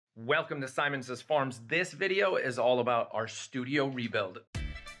Welcome to Simon Says Farms. This video is all about our studio rebuild.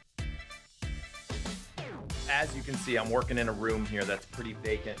 As you can see, I'm working in a room here that's pretty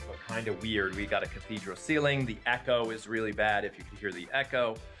vacant, but kind of weird. We got a cathedral ceiling. The echo is really bad if you could hear the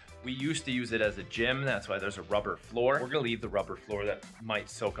echo. We used to use it as a gym. That's why there's a rubber floor. We're gonna leave the rubber floor. That might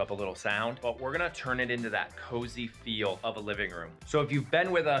soak up a little sound, but we're gonna turn it into that cozy feel of a living room. So if you've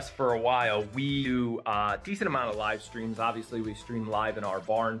been with us for a while, we do a decent amount of live streams. Obviously, we stream live in our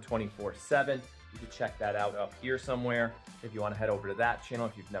barn 24/7. You can check that out up here somewhere if you want to head over to that channel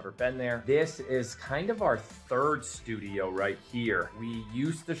if you've never been there. This is kind of our third studio right here. We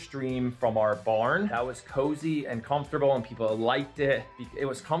used to stream from our barn. That was cozy and comfortable and people liked it. It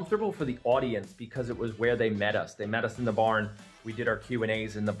was comfortable for the audience because it was where they met us. They met us in the barn. We did our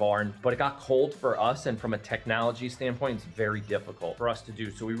Q&As in the barn, but it got cold for us, and from a technology standpoint, it's very difficult for us to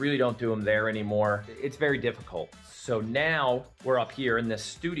do. So we really don't do them there anymore. It's very difficult. So now we're up here in this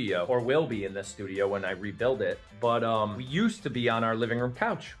studio, or will be in this studio when I rebuild it. But we used to be on our living room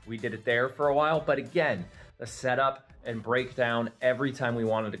couch. We did it there for a while, but again, the setup and breakdown every time we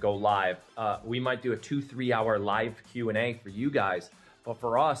wanted to go live. We might do a 2-3 hour live Q&A for you guys, but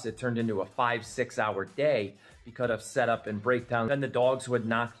for us, it turned into a 5-6 hour day because of setup and breakdown. Then the dogs would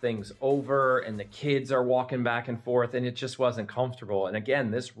knock things over and the kids are walking back and forth and it just wasn't comfortable. And again,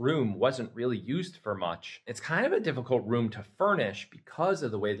 this room wasn't really used for much. It's kind of a difficult room to furnish because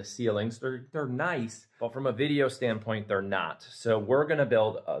of the way the ceilings, they're nice, but from a video standpoint, they're not. So we're gonna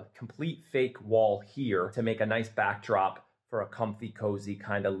build a complete fake wall here to make a nice backdrop for a comfy, cozy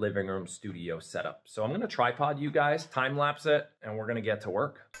kind of living room studio setup. So I'm gonna tripod you guys, time lapse it, and we're gonna get to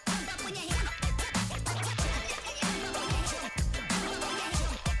work.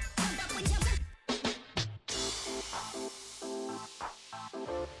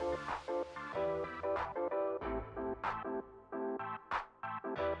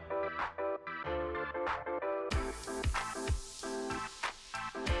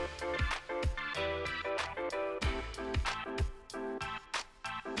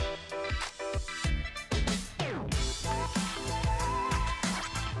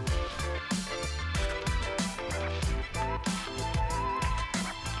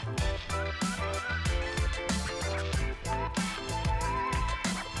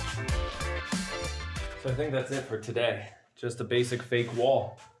 So I think that's it for today. Just a basic fake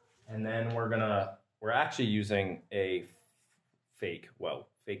wall. And then we're actually using a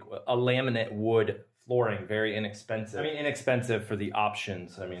a laminate wood flooring, very inexpensive. I mean, inexpensive for the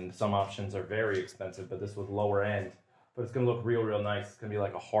options. I mean, some options are very expensive, but this was lower end. But it's gonna look real nice. It's gonna be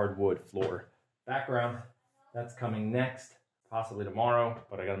like a hardwood floor. Background, that's coming next, possibly tomorrow,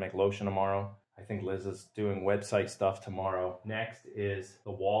 but I gotta make lotion tomorrow. I think Liz is doing website stuff tomorrow. Next is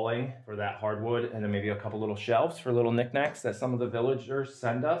the walling for that hardwood, and then maybe a couple little shelves for little knickknacks that some of the villagers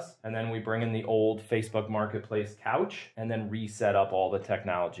send us. And then we bring in the old Facebook Marketplace couch and then reset up all the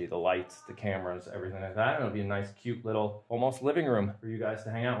technology, the lights, the cameras, everything like that. And it'll be a nice, cute little, almost living room for you guys to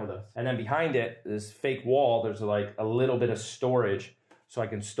hang out with us. And then behind it, this fake wall, there's like a little bit of storage so I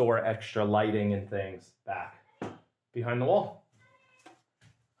can store extra lighting and things back behind the wall.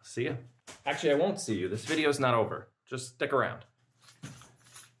 I'll see you. Actually, I won't see you. This video's not over. Just stick around.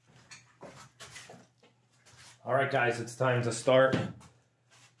 All right, guys, it's time to start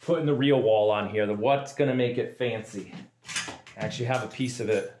putting the real wall on here. What's gonna make it fancy. I actually have a piece of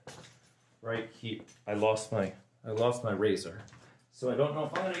it right here. I lost my razor. So I don't know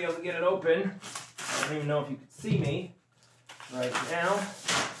if I'm gonna be able to get it open. I don't even know if you can see me right now.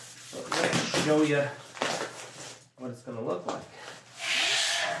 But let me show you what it's gonna look like.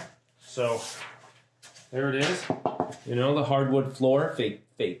 So there it is. You know, the hardwood floor,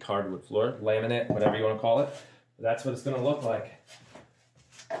 fake hardwood floor, laminate, whatever you want to call it. That's what it's going to look like.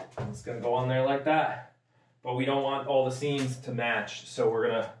 It's going to go on there like that. But we don't want all the seams to match, so we're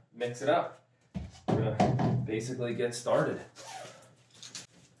going to mix it up. We're going to basically get started.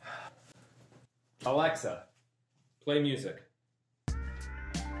 Alexa, play music.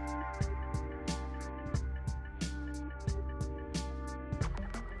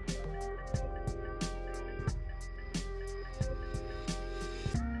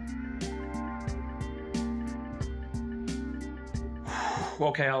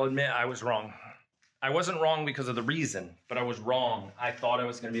 Okay, I'll admit I was wrong. I wasn't wrong because of the reason, but I was wrong. I thought I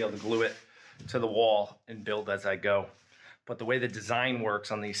was gonna be able to glue it to the wall and build as I go. But the way the design works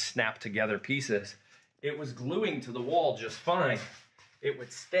on these snap together pieces, it was gluing to the wall just fine. It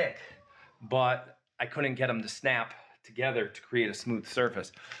would stick, but I couldn't get them to snap together to create a smooth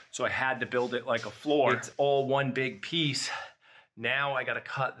surface. So I had to build it like a floor. It's all one big piece. Now I gotta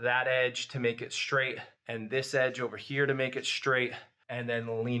cut that edge to make it straight and this edge over here to make it straight. and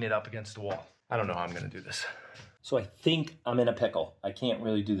then lean it up against the wall. I don't know how I'm gonna do this. So I think I'm in a pickle. I can't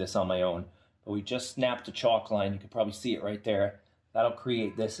really do this on my own, but we just snapped a chalk line. You can probably see it right there. That'll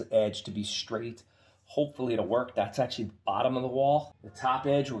create this edge to be straight. Hopefully it'll work. That's actually the bottom of the wall. The top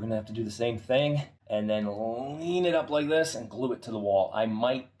edge, we're gonna have to do the same thing and then lean it up like this and glue it to the wall. I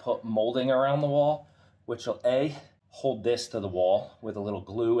might put molding around the wall, which will hold this to the wall with a little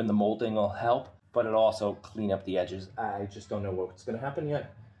glue, and the molding will help, but it'll also clean up the edges. I just don't know what's gonna happen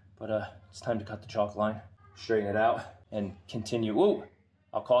yet, but it's time to cut the chalk line, straighten it out, and continue. Ooh,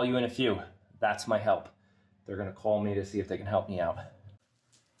 I'll call you in a few. That's my help. They're gonna call me to see if they can help me out.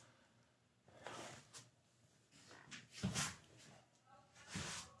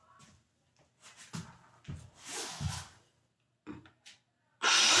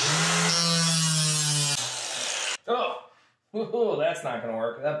 Oh, that's not gonna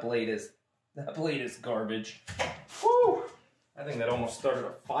work. That blade is garbage. Whew! I think that almost started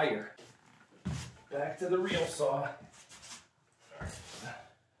a fire. Back to the real saw.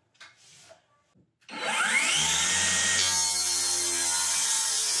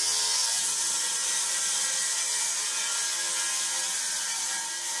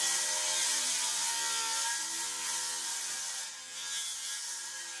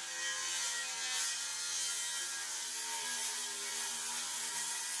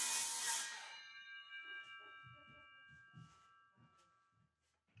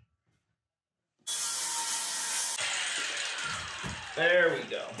 There we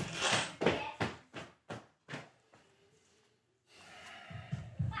go.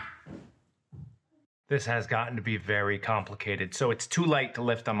 This has gotten to be very complicated, so it's too light to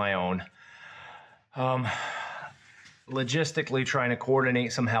lift on my own. Logistically, trying to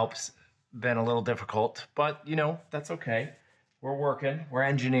coordinate some help's been a little difficult, but you know, that's okay. We're working, we're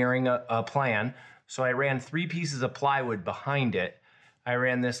engineering a plan. So I ran 3 pieces of plywood behind it. I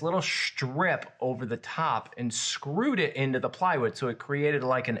ran this little strip over the top and screwed it into the plywood so it created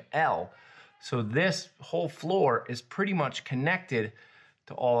like an L. So this whole floor is pretty much connected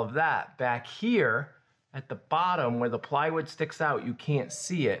to all of that. Back here at the bottom where the plywood sticks out, you can't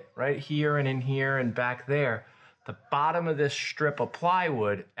see it. Right here and in here and back there, the bottom of this strip of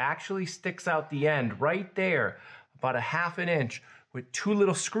plywood actually sticks out the end right there, about 1/2 inch, with 2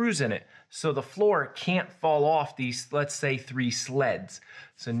 little screws in it. So the floor can't fall off these, let's say, 3 sleds.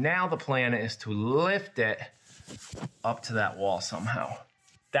 So now the plan is to lift it up to that wall somehow.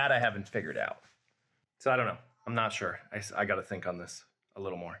 That I haven't figured out. So I don't know, I'm not sure. I gotta think on this a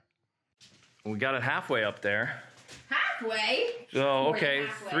little more. We got it halfway up there. Halfway? So, okay,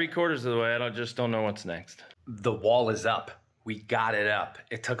 3/4 of the way, I just don't know what's next. The wall is up. We got it up.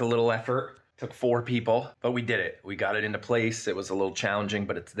 It took a little effort. Took 4 people, but we did it. We got it into place. It was a little challenging,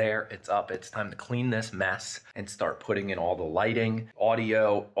 but it's there, it's up. It's time to clean this mess and start putting in all the lighting,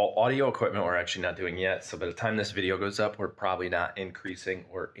 audio equipment we're actually not doing yet. So by the time this video goes up, we're probably not increasing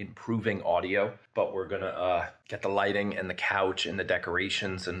or improving audio, but we're gonna get the lighting and the couch and the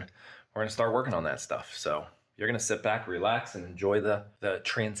decorations, and we're gonna start working on that stuff. So you're gonna sit back, relax, and enjoy the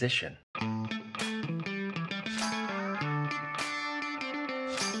transition.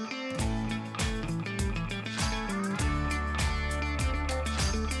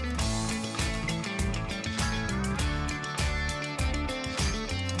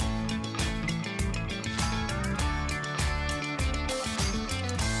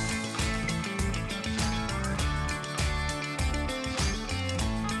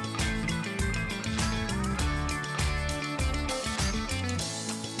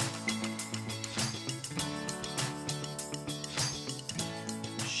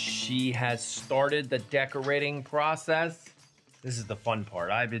 She has started the decorating process. This is the fun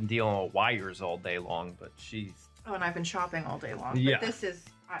part. I've been dealing with wires all day long, but she's... Oh, and I've been shopping all day long. Yeah. But this is,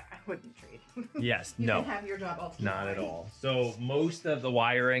 I wouldn't trade. Yes, you no. can have your job all too. Not at all. So most of the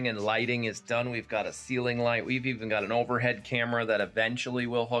wiring and lighting is done. We've got a ceiling light. We've even got an overhead camera that eventually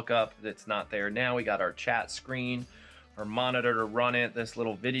will hook up. That's not there now. We got our chat screen, our monitor to run it, this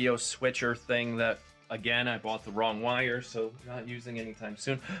little video switcher thing that, again, I bought the wrong wire, so not using anytime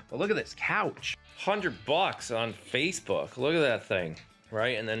soon. But look at this couch. $100 on Facebook. Look at that thing,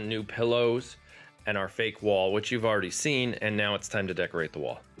 right? And then new pillows and our fake wall, which you've already seen, and now it's time to decorate the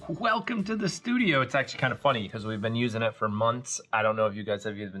wall. Welcome to the studio. It's actually kind of funny because we've been using it for months. I don't know if you guys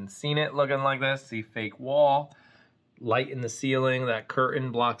have even seen it looking like this. See, fake wall, light in the ceiling. That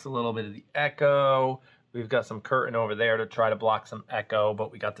curtain blocks a little bit of the echo. We've got some curtain over there to try to block some echo,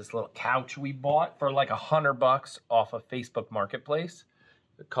 but we got this little couch we bought for like $100 off of Facebook Marketplace.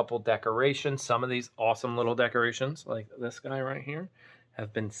 A couple decorations. Some of these awesome little decorations, like this guy right here,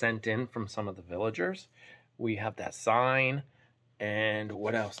 have been sent in from some of the villagers. We have that sign, And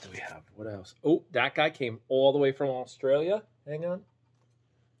what else do we have? What else? Oh, that guy came all the way from Australia. Hang on.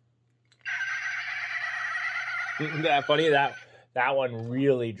 Isn't that funny? That one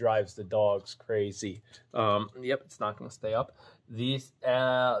really drives the dogs crazy. Yep, it's not going to stay up. These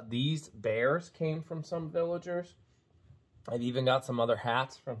bears came from some villagers. I've even got some other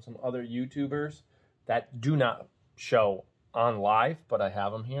hats from some other YouTubers that do not show on live, but I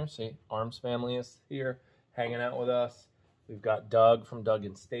have them here. See, Arms family is here hanging out with us. We've got Doug from Doug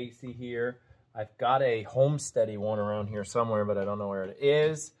and Stacy here. I've got a homesteady one around here somewhere, but I don't know where it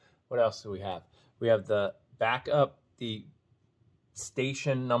is. What else do we have? We have the backup, the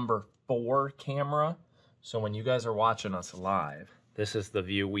station number 4 camera. So when you guys are watching us live, this is the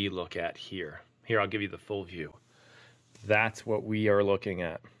view we look at here. Here, I'll give you the full view. That's what we are looking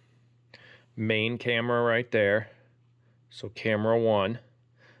at. Main camera right there. So camera 1.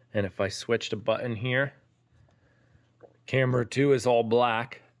 And if I switch the button here, camera 2 is all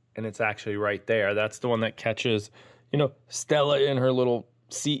black, and it's actually right there. That's the one that catches, you know, Stella in her little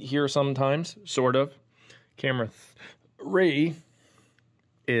seat here sometimes, sort of. Camera 3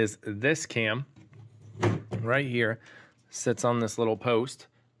 is this cam right here. Sits on this little post.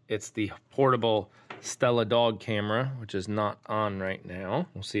 It's the portable Stella dog camera, which is not on right now.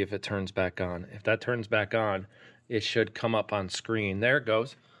 We'll see if it turns back on. If that turns back on, it should come up on screen. There it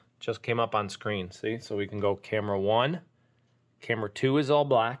goes. Just came up on screen. See? So we can go camera 1. Camera 2 is all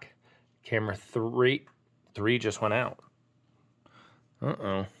black. Camera 3 just went out.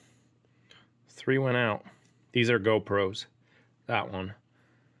 Uh-oh. 3 went out. These are GoPros. That one.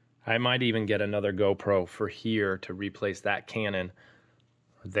 I might even get another GoPro for here to replace that Canon.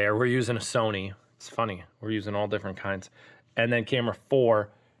 There we're using a Sony. It's funny. We're using all different kinds. And then camera 4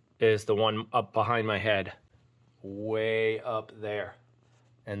 is the one up behind my head. Way up there.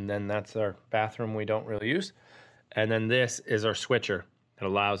 And then that's our bathroom we don't really use. And then this is our switcher. It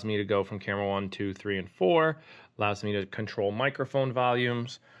allows me to go from camera 1, 2, 3, and 4. Allows me to control microphone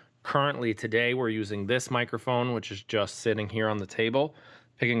volumes. Currently today we're using this microphone, which is just sitting here on the table,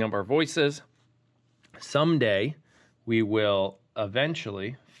 picking up our voices. Someday we will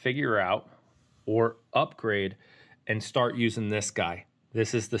eventually figure out or upgrade and start using this guy.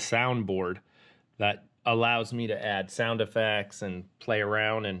 This is the soundboard that allows me to add sound effects and play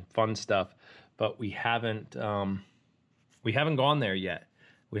around and fun stuff, but we haven't gone there yet.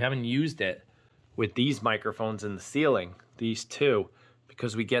 We haven't used it with these microphones in the ceiling, these two,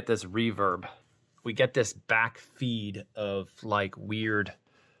 because we get this reverb. We get this back feed of like weird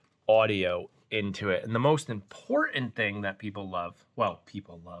audio into it. And the most important thing that people love,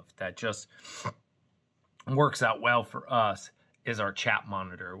 that just works out well for us, is our chat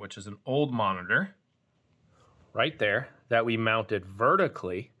monitor, which is an old monitor right there that we mounted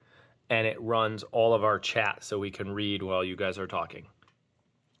vertically, and it runs all of our chat so we can read while you guys are talking.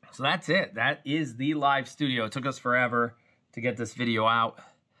 So that's it. That is the live studio. It took us forever to get this video out.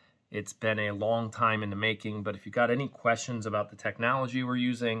 It's been a long time in the making, but if you got any questions about the technology we're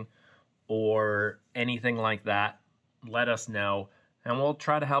using or anything like that, let us know, and we'll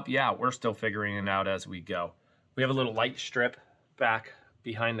try to help you out. We're still figuring it out as we go. We have a little light strip back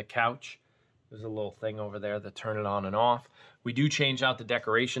behind the couch. There's a little thing over there that turn it on and off. We do change out the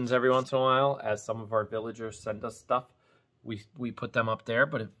decorations every once in a while, as some of our villagers send us stuff. We put them up there,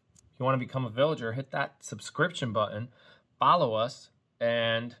 but if you want to become a villager, hit that subscription button, follow us,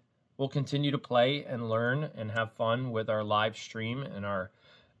 and we'll continue to play and learn and have fun with our live stream and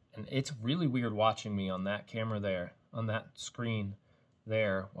it's really weird watching me on that camera there, on that screen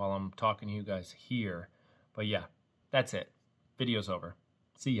there, while I'm talking to you guys here. But yeah, that's it. Video's over.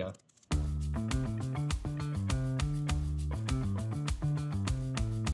 See ya.